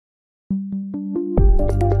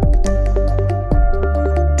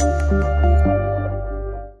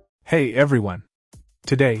Hey everyone!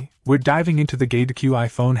 Today, we're diving into the GeydrQ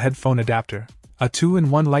iPhone headphone adapter, a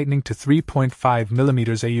 2-in-1 Lightning to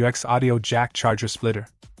 3.5mm AUX audio jack charger splitter.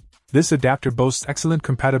 This adapter boasts excellent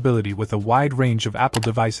compatibility with a wide range of Apple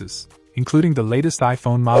devices, including the latest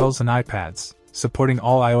iPhone models and iPads, supporting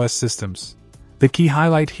all iOS systems. The key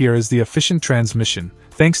highlight here is the efficient transmission,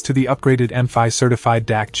 thanks to the upgraded M5 certified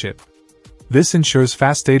DAC chip. This ensures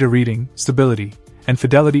fast data reading, stability, and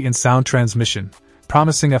fidelity in sound transmission,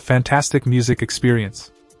 promising a fantastic music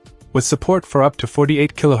experience. With support for up to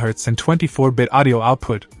 48 kHz and 24-bit audio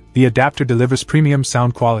output, the adapter delivers premium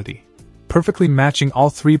sound quality, perfectly matching all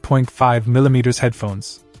 3.5mm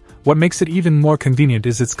headphones. What makes it even more convenient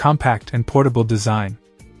is its compact and portable design.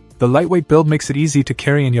 The lightweight build makes it easy to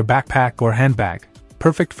carry in your backpack or handbag,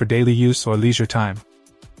 perfect for daily use or leisure time.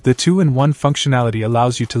 The 2-in-1 functionality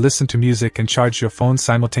allows you to listen to music and charge your phone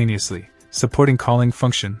simultaneously, supporting calling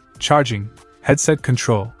function, charging, headset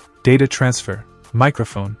control, data transfer,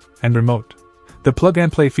 microphone, and remote. The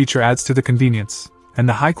plug-and-play feature adds to the convenience, and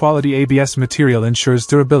the high-quality ABS material ensures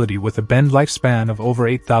durability with a bend lifespan of over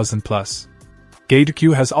 8,000 plus.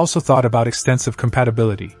 GeydrQ has also thought about extensive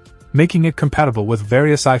compatibility, making it compatible with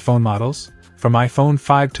various iPhone models, from iPhone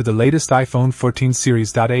 5 to the latest iPhone 14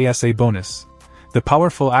 series. As a bonus, the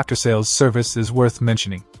powerful after-sales service is worth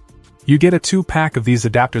mentioning. You get a 2-pack of these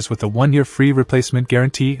adapters with a 1-year free replacement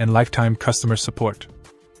guarantee and lifetime customer support.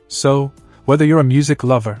 So, whether you're a music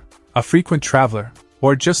lover, a frequent traveler,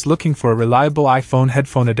 or just looking for a reliable iPhone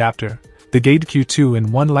headphone adapter, the GeydrQ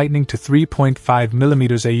 2-in-1 Lightning to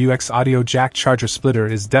 3.5mm AUX audio jack charger splitter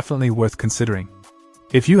is definitely worth considering.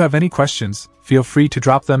 If you have any questions, feel free to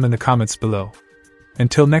drop them in the comments below.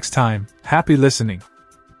 Until next time, happy listening!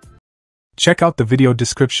 Check out the video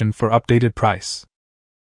description for updated price.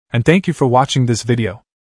 And thank you for watching this video.